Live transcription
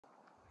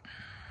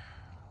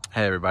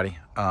Hey everybody.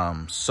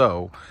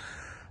 So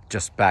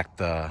just backed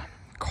the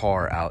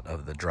car out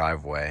of the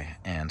driveway,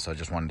 and so I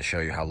just wanted to show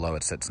you how low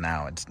it sits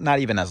now. It's not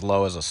even as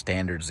low as a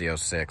standard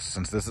Z06.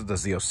 Since this is the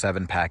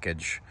Z07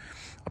 package,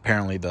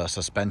 apparently the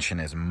suspension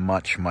is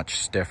much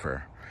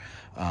stiffer,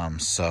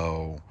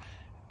 so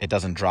it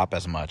doesn't drop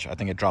as much. I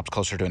think it drops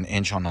closer to an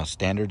inch on a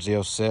standard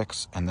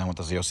Z06, and then with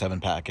the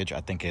Z07 package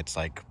I think it's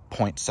like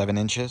 0.7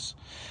 inches,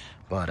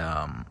 but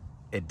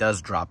it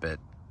does drop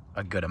it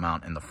a good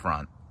amount in the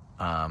front.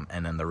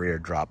 And then the rear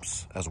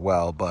drops as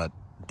well, but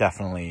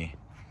definitely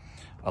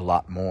a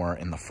lot more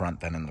in the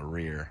front than in the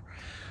rear.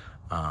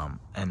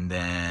 And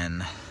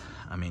then,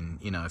 I mean,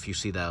 you know, if you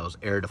see those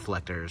air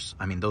deflectors,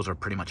 I mean, those are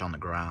pretty much on the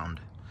ground.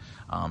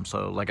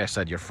 So like I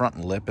said, your front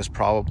lip is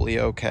probably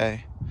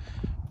okay,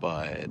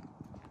 but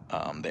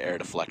the air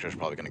deflector is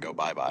probably going to go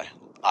bye-bye.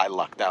 I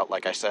lucked out,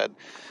 like I said.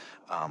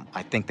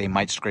 I think they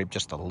might scrape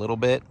just a little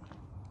bit,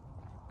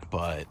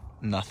 but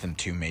nothing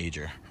too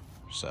major.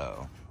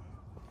 So...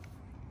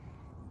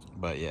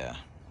 but yeah,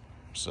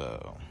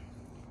 so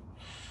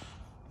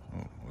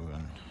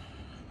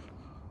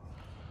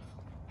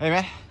hey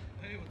man,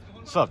 Hey, what's going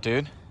on? what's up,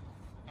 dude?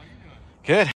 How you doing? Good.